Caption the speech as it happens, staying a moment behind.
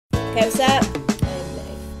Okay, what's up? I'm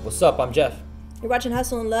Meg. What's up? I'm Jeff. You're watching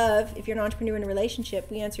Hustle and Love. If you're an entrepreneur in a relationship,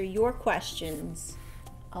 we answer your questions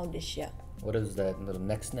on this show. What is that little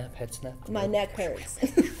neck snap, head snap? My neck hurts.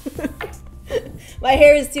 My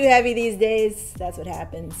hair is too heavy these days. That's what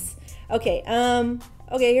happens. Okay,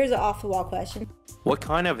 here's an off-the-wall question. What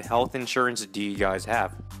kind of health insurance do you guys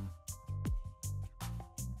have?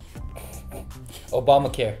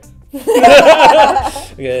 Obamacare.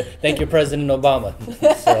 Yeah, thank you, President Obama.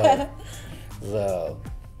 So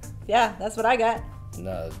Yeah, that's what I got.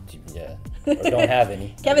 no, yeah, or don't have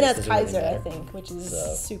any. Kevin I has guess doesn't really Kaiser, I matter. think, which is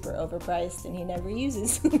So. super overpriced and he never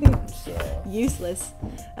uses. So. Useless.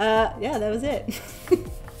 Yeah, that was it.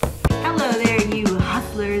 Hello there, you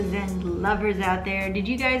hustlers and lovers out there. Did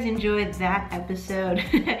you guys enjoy that episode?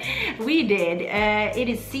 We did. It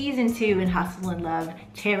is season 2 in Hustle and Love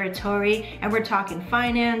territory, and we're talking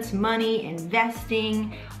finance, money,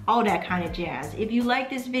 investing, all that kind of jazz. If you like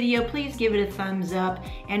this video, please give it a thumbs up.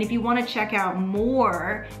 And if you want to check out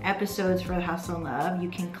more episodes for Hustle and Love, you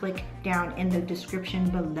can click down in the description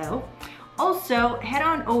below. Also, head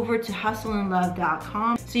on over to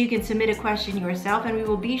hustleandlove.com so you can submit a question yourself and we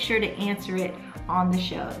will be sure to answer it on the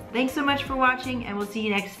show. Thanks so much for watching and we'll see you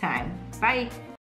next time. Bye.